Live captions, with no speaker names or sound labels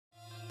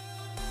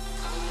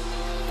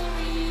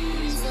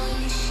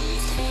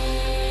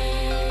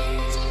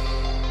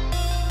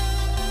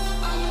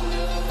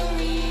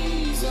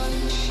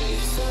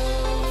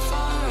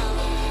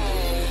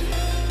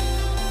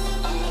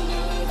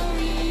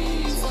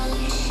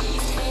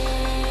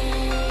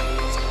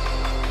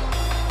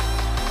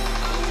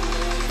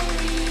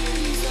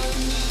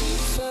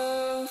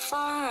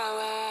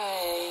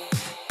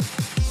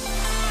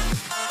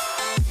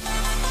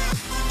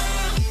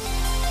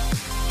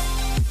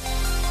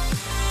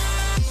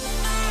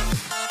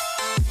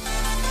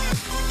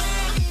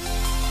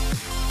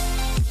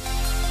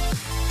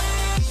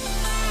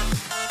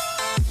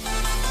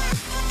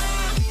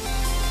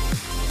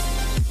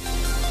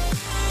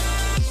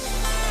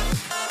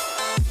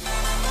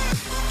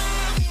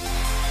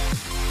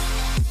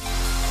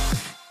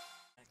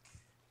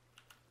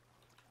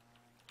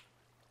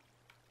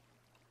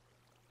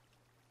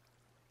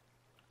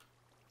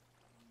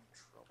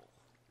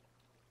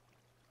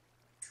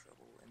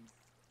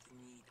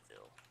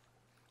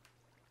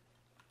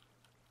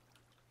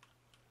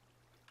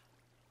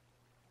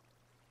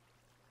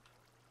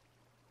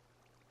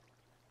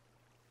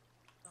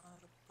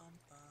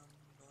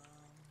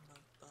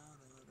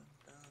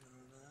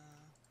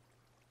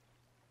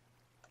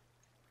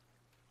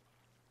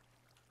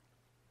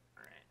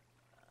Alright,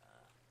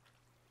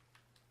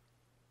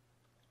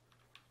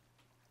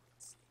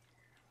 let's see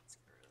here. Let's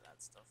get rid of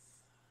that stuff.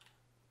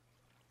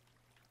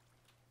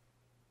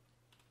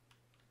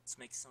 Let's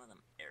make some of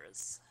them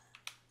eras.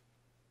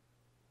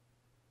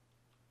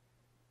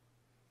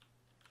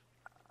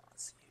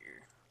 Let's see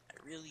here.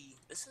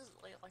 This is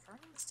like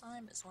around this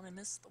time is when I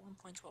missed the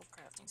 1.12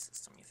 crafting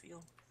system, you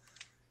feel?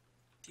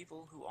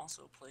 People who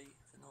also play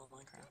vanilla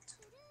Minecraft.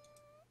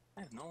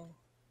 I have no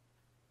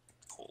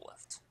coal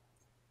left.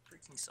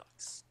 Freaking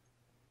sucks.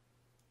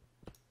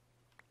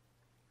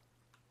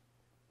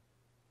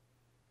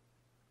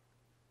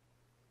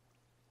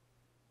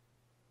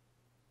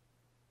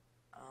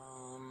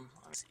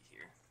 Let's see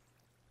here.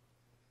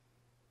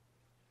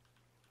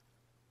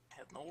 I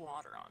have no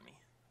water on me.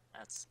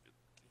 That's spooky.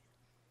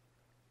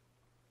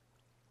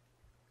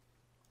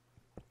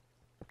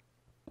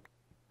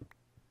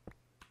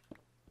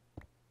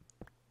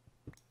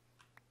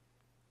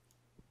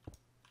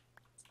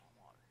 It's not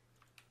water.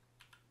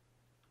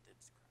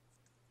 Dibs craft.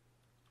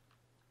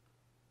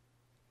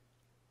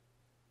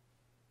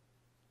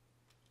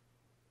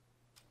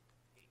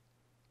 Hey.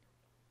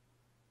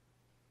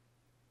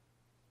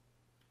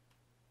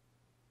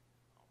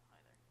 Oh, hi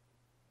there.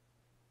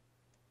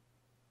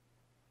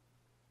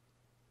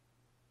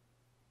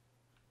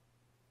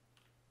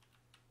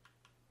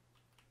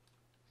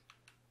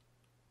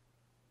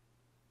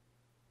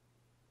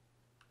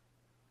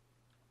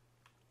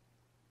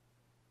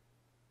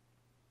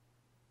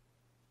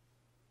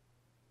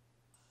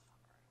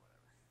 Alright,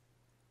 whatever.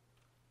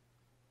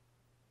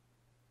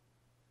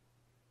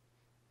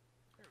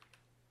 There we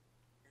go.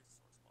 Here's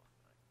the source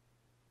block that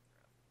I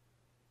grabbed.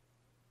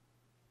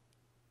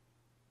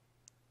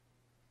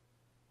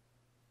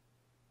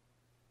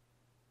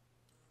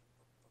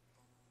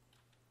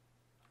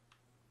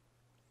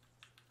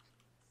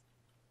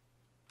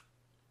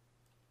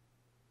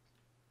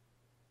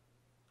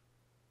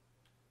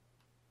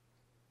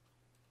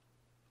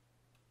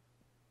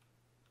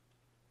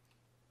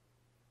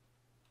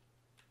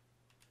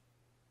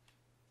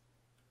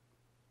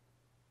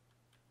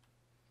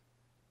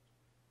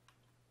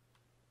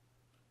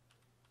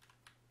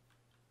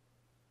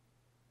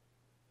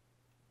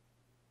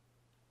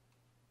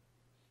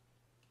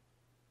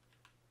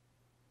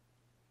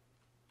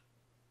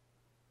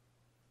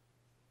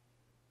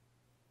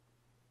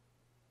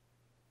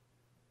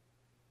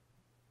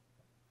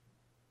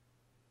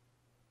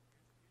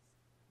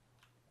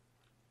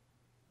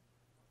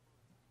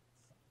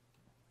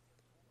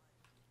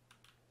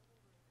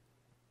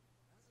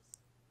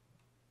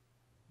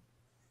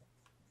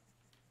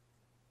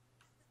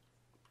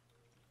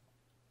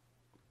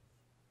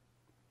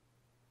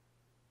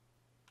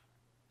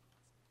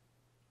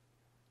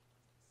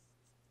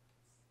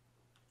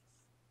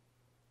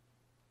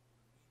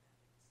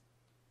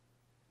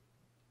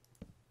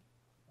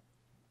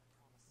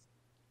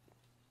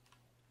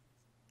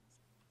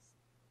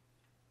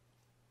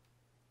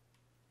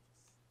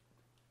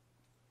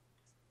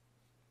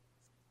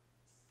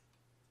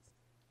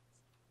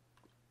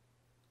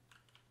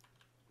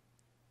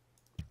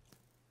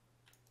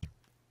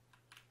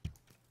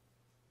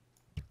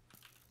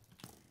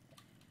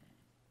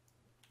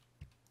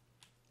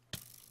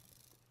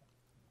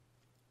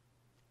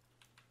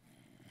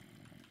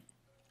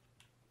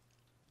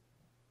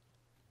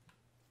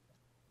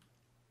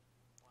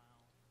 Wow.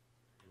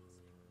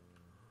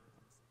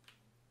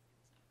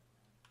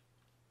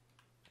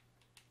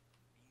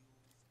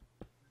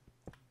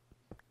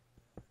 Guys, I have a lot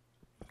to offer.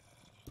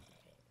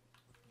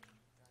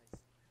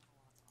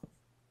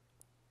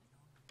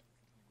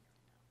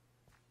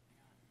 I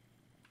know none of you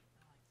can hear me right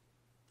now. I got like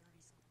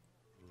 30 something.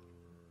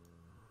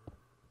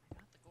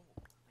 I got the gold.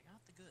 I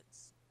got the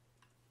goods.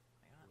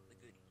 I got the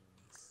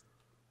goodies.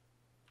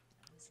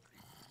 And this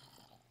creep.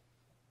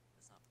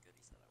 That's not the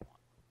goodies that I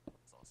want.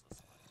 It's also a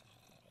spider.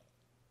 Again,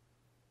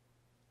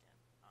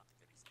 not the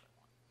goodies that I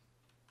want.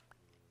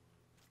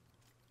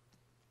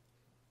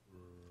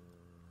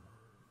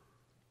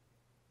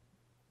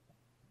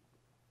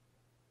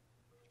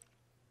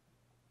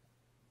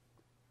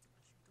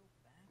 I should go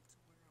back to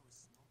where I was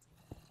smelting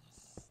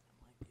things. That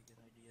might be a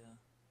good idea.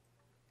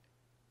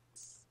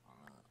 On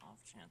the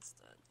off chance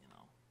that, you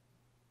know,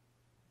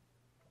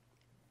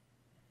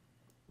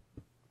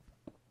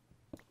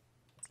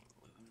 I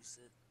can lose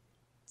it.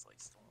 It's like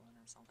stolen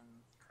or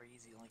something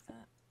crazy like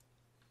that.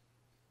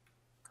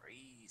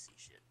 Crazy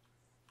shit.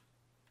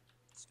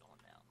 It's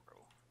going down,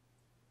 bro.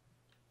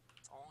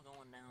 It's all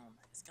going down.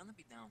 It's gonna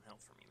be downhill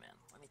for me, man.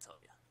 Let me tell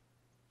you.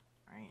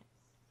 Alright.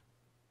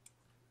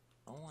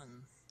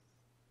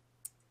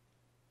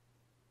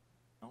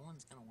 No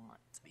one's gonna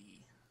want to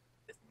be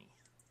with me.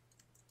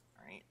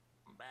 Alright?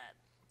 I'm bad.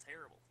 I'm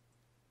terrible.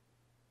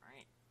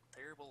 Alright? I'm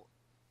terrible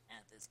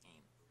at this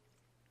game.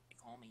 They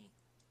call me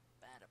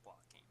bad at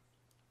blocking.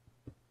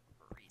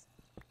 For a reason.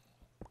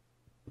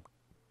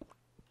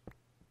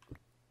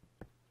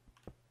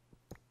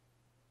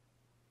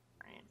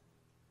 Right?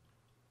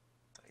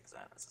 Did I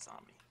that as a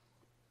zombie.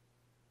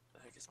 The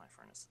heck is my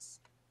furnaces?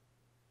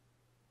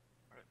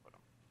 Where did I put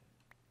them?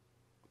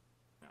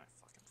 No,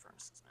 fucking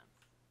furnaces, man.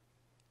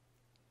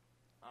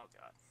 Oh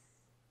god.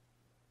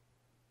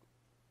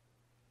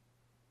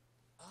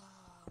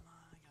 Oh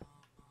my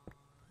god.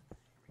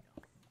 Here we go.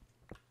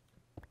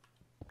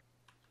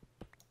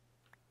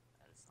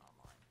 That is not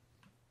mine.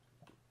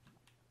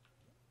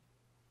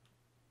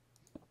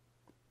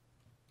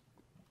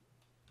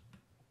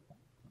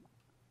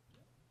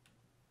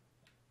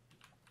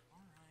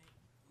 Alright,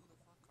 who the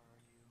fuck are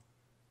you?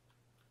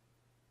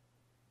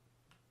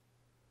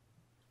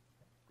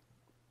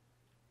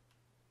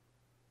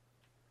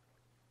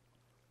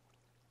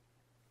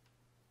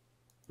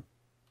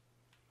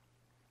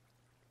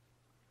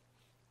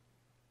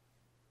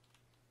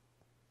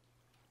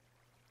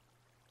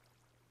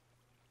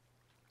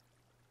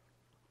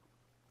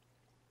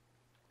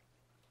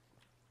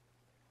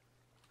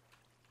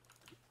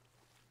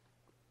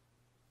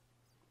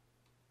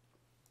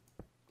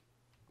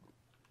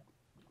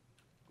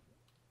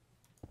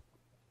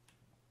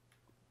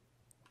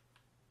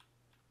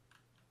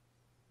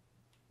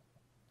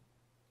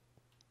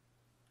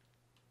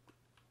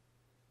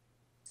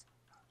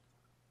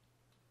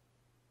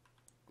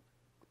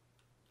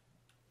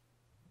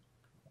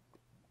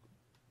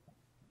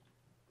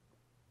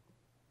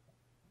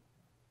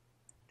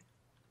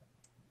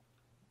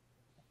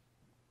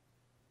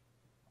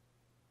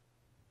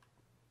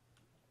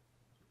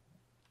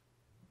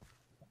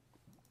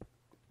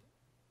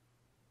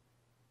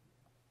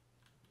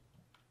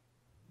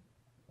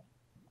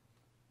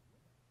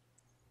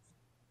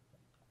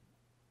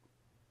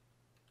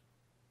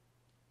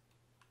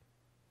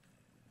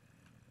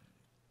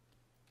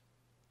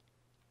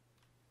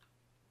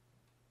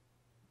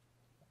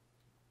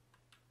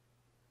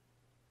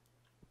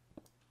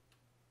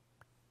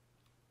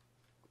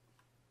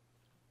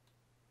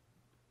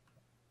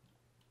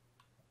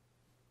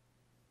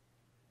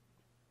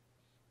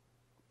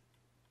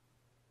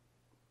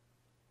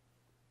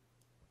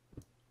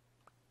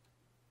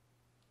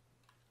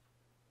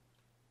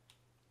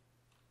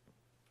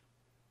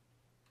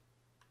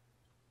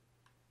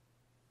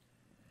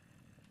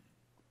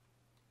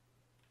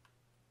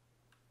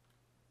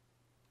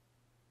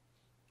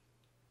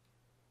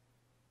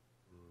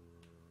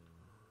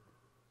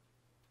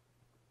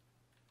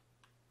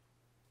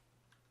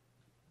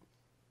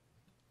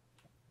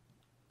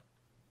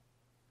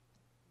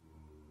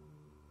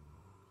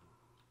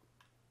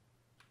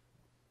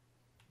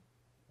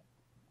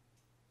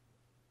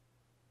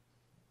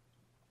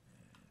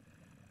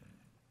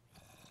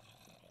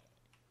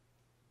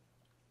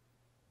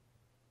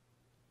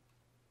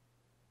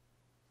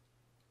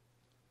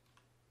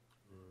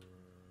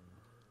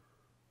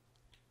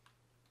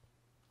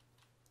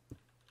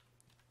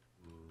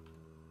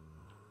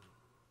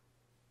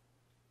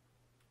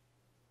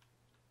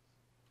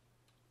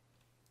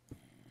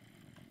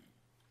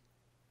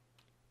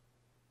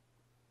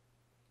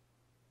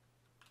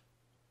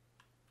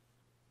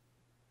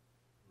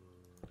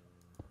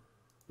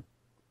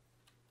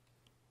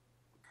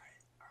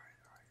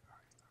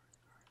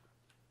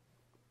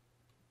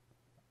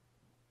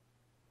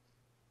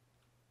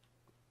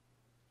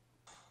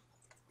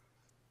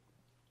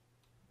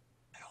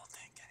 I don't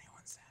think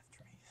anyone's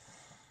after me.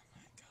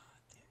 My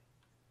god, dude.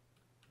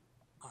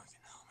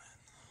 Fucking hell, man.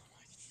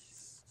 Like,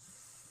 jeez.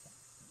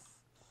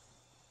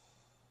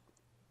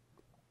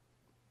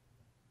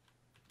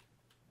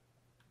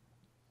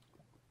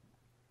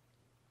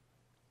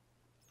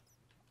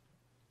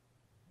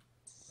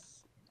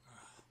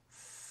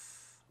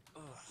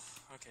 Ugh,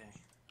 okay.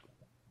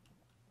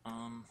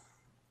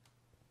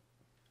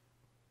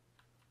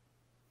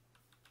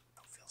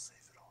 Don't feel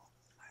safe at all.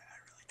 I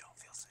really don't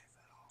feel safe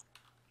at all.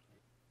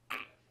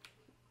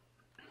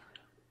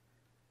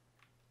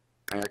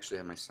 I actually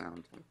have my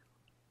sound.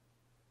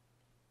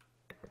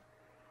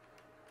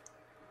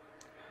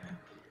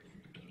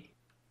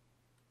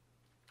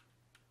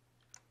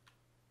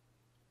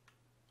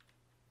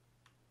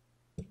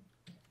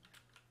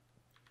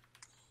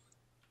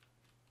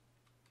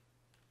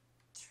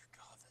 Dear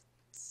God, that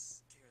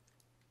scared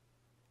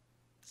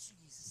the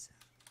Jesus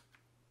out of me.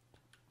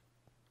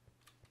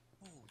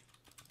 Holy.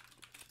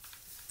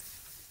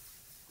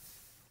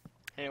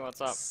 Hey,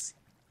 what's up?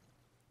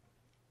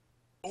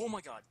 Oh my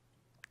god.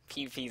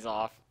 PvP's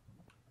off.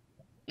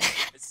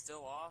 It's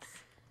still off?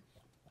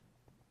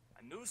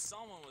 I knew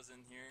someone was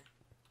in here.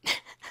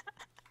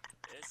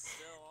 It's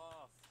still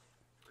off.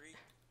 Freak.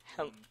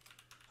 Hell.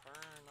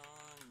 Turn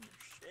on your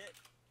shit.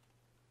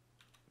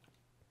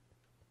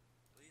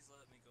 Please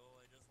let me go.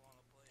 I just want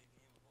to play a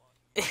game of block.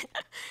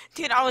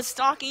 Dude, I was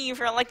stalking you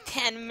for like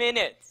 10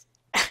 minutes.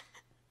 I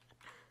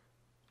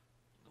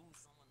knew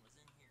someone was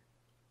in here.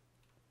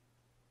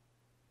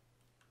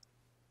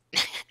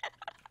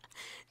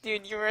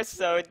 Dude, you were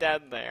so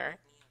dead there.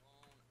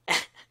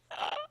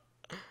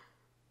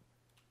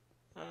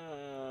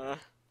 I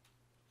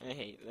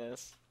hate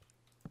this.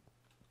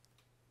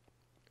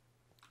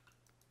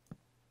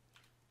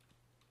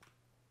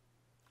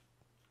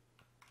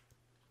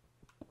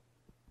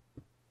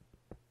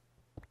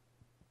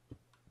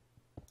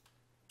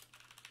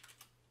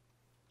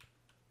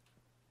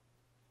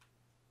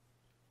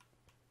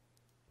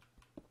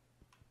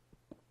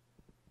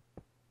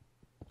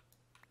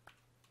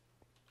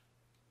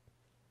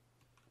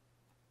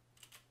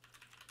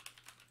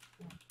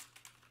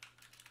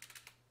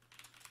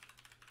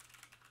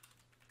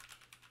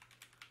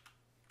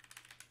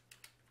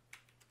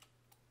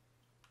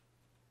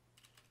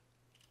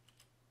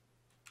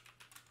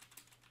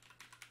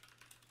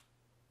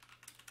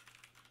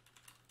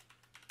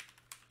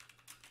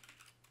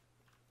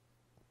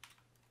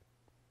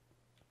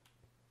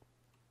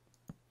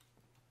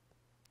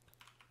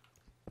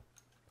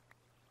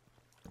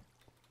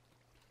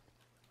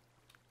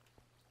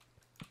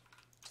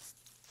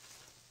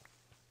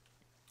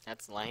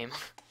 That's lame.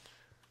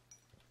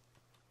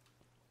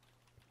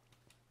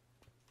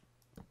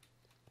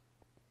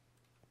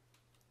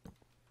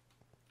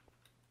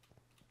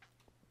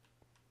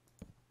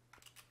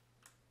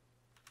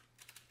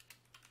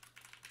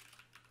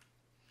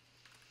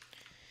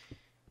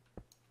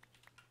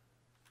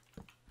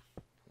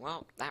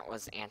 Well, that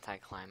was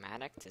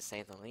anticlimactic, to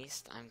say the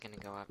least. I'm gonna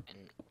go up and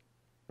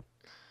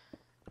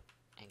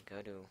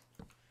go to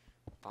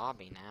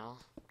Bobby now.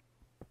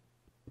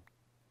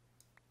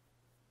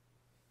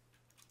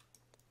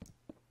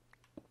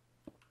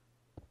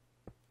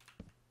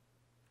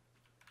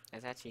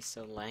 That's actually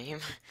so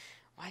lame.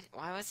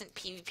 Why wasn't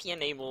PvP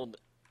enabled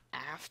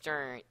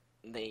after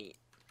they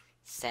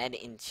said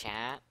in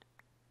chat?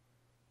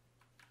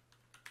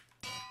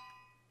 It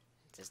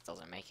just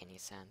doesn't make any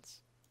sense.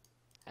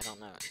 I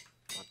don't know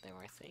what they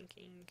were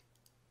thinking.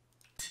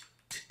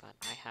 But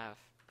I have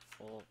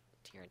full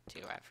tier 2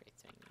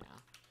 everything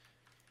now.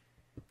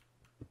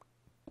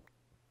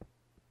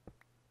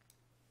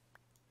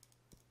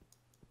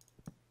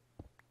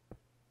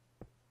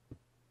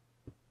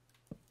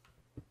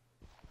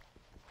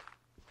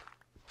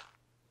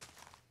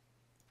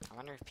 I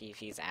wonder if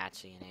PvP is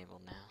actually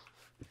enabled now.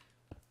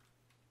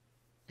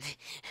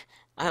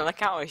 I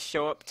like how I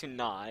show up to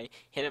Nye,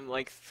 hit him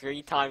like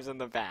 3 times in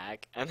the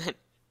back, and then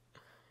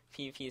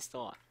PvP is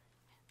still on.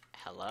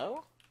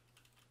 Hello?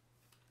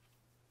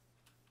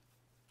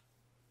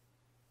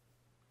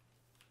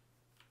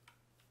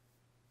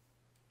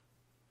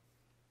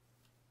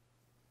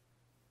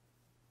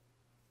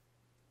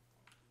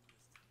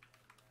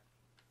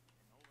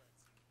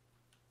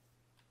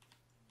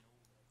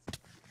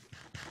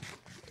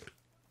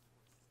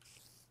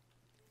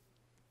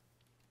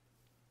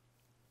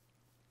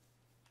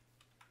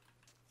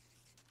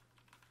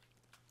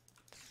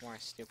 More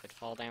stupid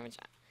fall damage.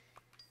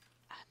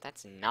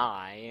 That's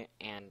Nye,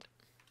 and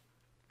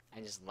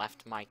I just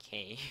left my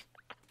cave.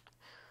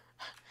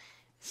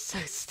 So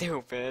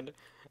stupid.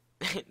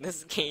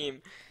 This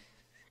game.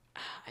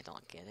 I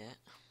don't get it.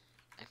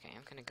 Okay,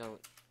 I'm gonna go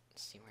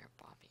see where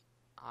Bobby.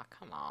 Aw,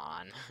 come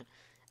on.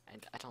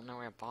 I don't know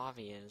where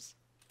Bobby is.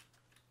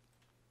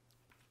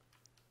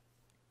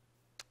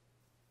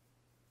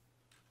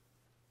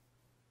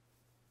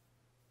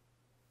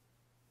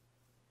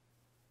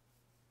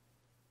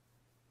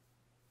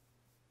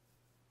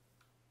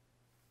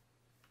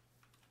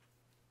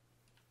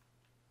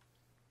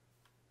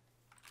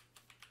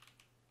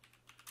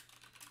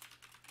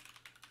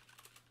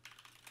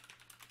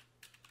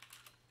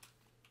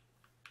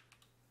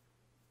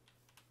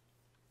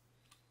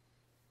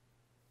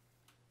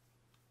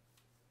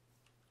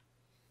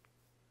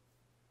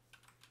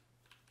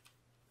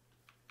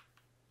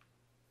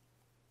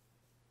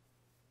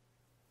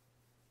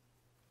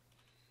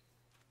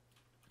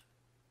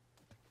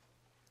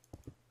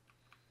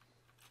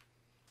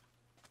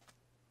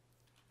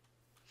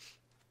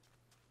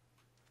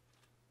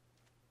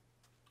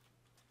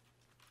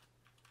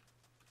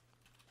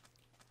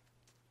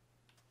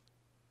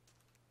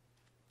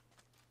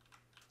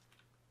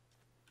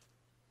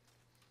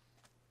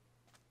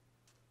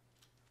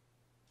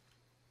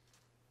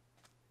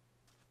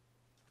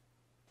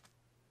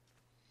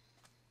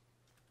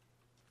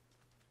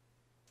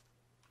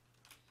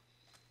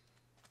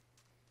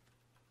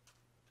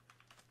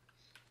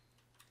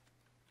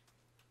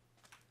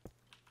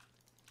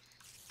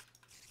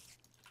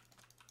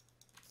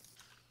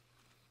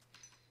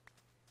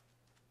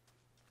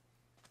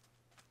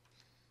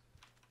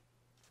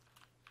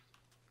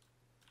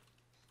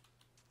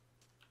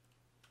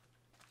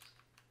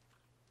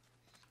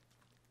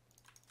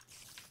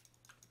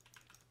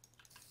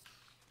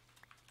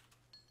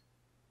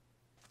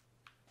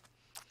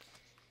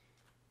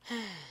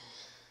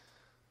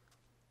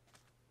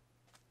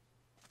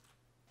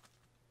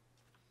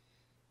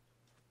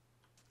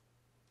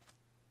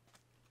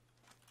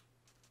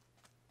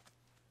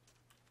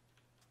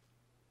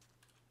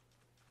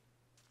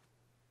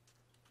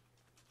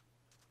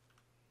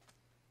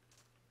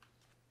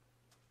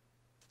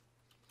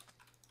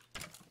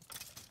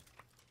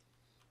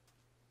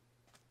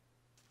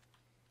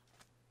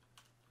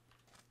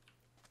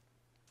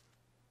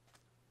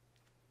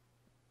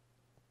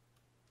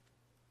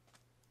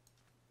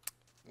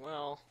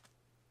 Well,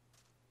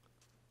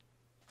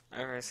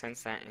 ever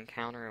since that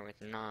encounter with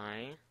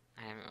Nye,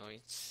 I haven't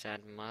really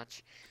said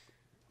much.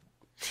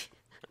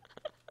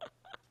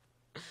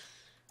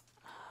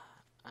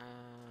 I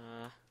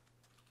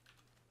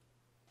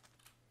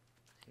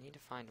need to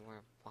find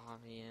where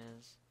Bobby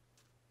is.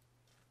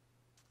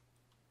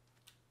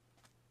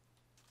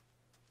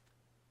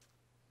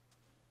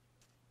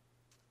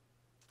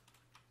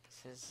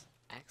 Is his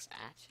X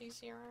actually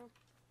 0?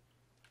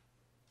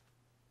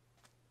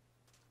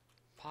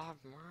 Bob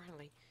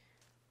Marley?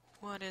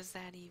 What does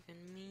that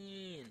even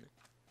mean?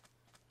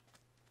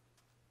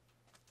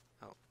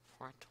 Oh,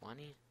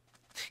 420?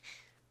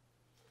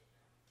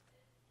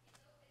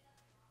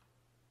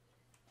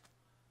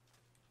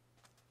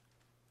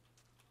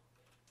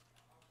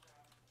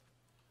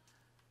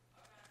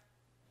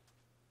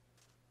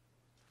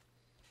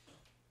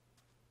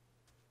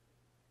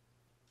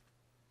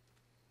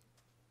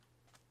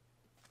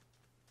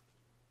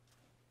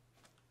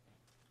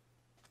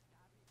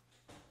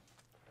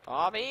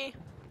 Bobby?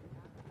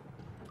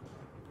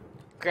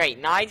 Great,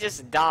 Nye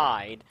just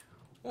died.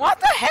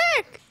 What the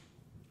heck?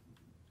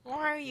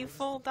 Why are you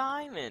full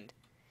diamond?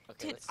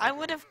 Okay, Dude, let's I see.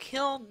 would have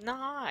killed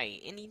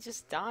Nye, and he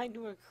just died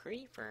to a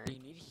creeper. Do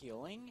you need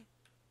healing?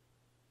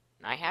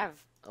 I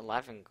have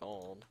 11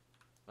 gold,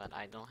 but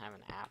I don't have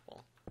an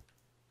apple.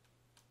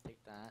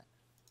 Take that.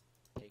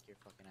 Take your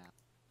fucking apple.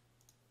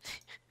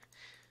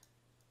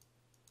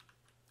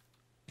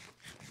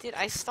 Dude,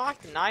 I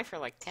stalked Nye for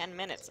like 10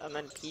 minutes, and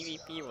then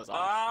PvP was off.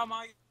 Ah,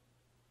 my.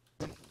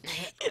 You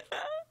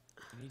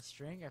need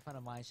string? I found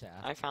a mine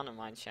shaft. I found a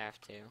mine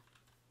shaft too.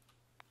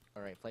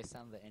 Alright, place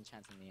down the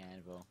enchants in the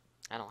anvil.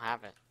 I don't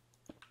have it.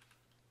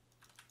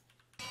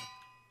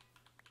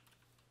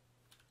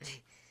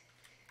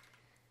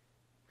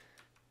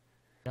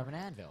 You have an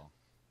anvil?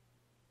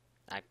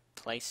 I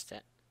placed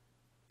it.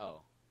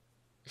 Oh.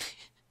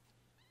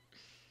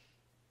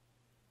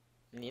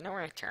 You know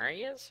where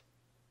Terry is?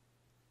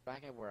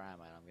 Back at where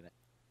I'm at, I'm gonna...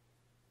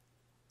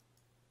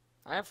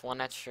 I have 1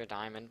 extra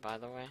diamond, by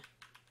the way.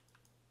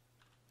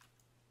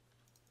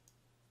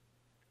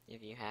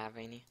 If you have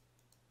any.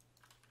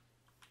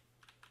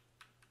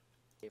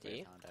 See if I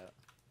you? found out.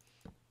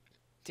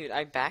 Dude,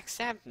 I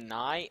backstabbed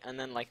Nye, and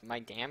then, like, my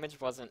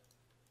damage wasn't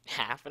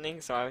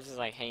happening, so I was just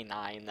like, hey,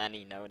 Nye, and then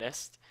he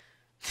noticed.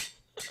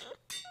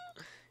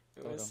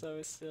 It was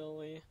so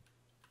silly.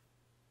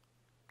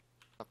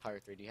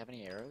 Part 3, do you have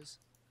any arrows?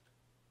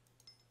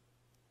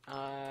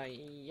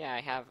 Yeah,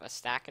 I have a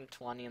stack and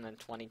 20, and then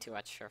 22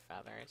 extra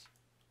feathers.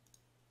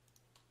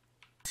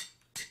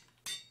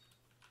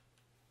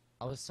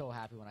 I was so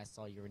happy when I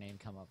saw your name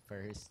come up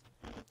first.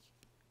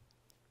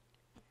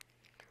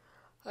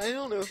 I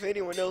don't know if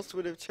anyone else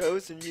would have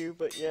chosen you,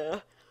 but yeah.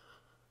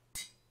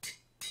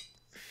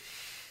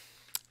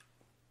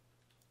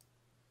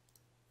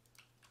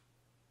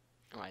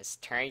 Oh, is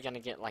Terry gonna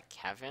get, like,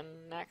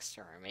 Kevin next,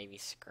 or maybe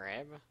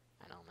Scrib?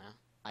 I don't know.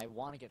 I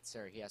want to get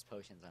Sir, he has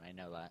potions and I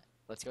know that.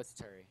 Let's go to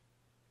Turi.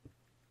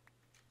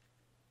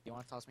 You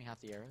want to toss me half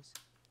the arrows?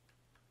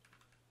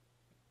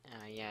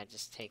 Yeah,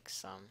 just take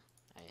some.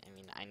 I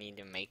mean, I need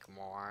to make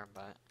more,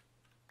 but...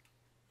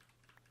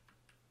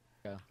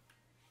 Go.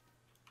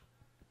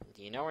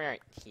 Do you know where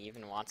he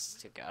even wants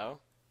to go?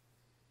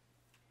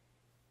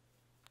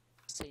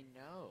 Say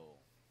no.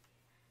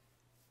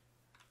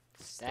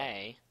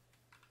 Stay?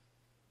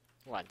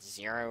 What,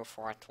 0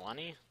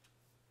 420?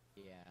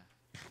 Yeah.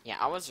 Yeah,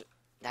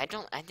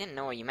 I didn't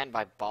know what you meant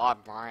by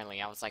Bob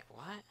Marley. I was like,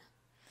 what?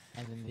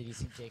 And then did you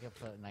see Jacob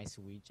put a nice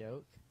weed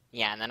joke?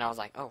 Yeah, and then I was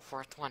like, oh,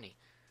 420.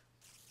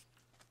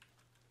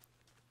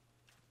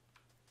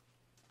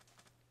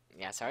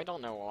 Yeah, so I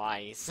don't know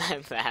why he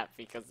said that,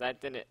 because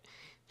that didn't,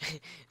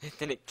 it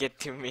didn't get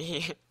to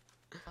me.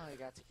 Oh, I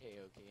got to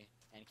Kaoki.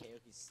 And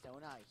Kaoki's still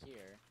not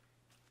here.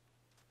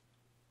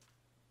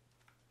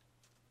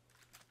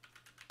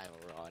 I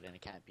will rod and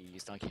it can't be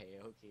used on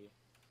Kaoki.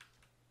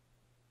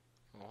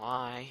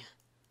 Why?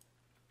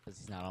 Because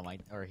he's not on my,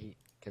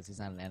 because he's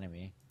not an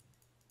enemy.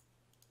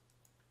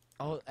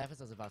 Oh,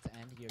 episode's about to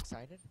end. You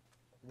excited?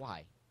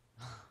 Why?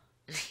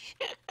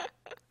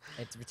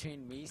 It's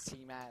between me,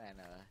 C-Mat,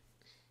 and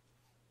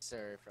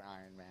Sir for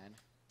Iron Man.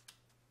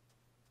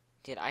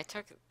 Dude, I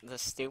took the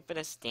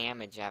stupidest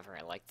damage ever.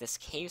 Like, this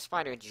cave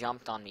spider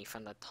jumped on me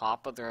from the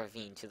top of the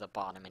ravine to the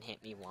bottom and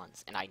hit me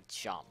once, and I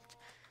jumped.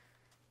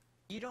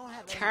 You don't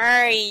have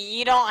Curry,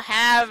 you don't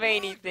have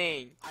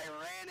anything! I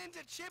ran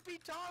into Chippy,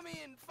 Tommy,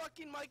 and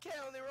fucking Michael,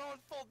 and they were all in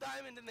full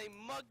diamond, and they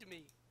mugged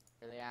me.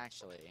 Are they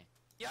actually?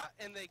 Yeah,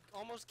 and they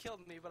almost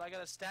killed me, but I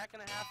got a stack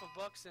and a half of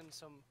books and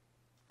some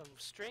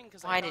string,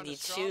 because Why did you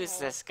choose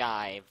this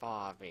guy,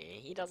 Bobby?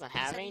 He doesn't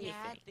have anything. He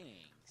had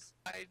things.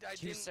 I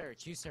Choose didn't...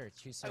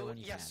 Sir when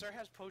you yeah, can. Sir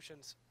has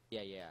potions.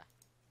 Yeah, yeah.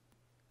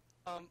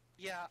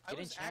 Yeah, I Get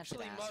was enchanted,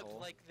 actually mugged. asshole.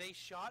 Like, they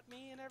shot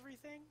me and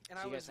everything, and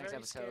See I you was guys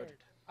next very episode.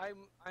 scared. I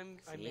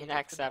See you made it.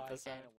 next Goodbye. episode.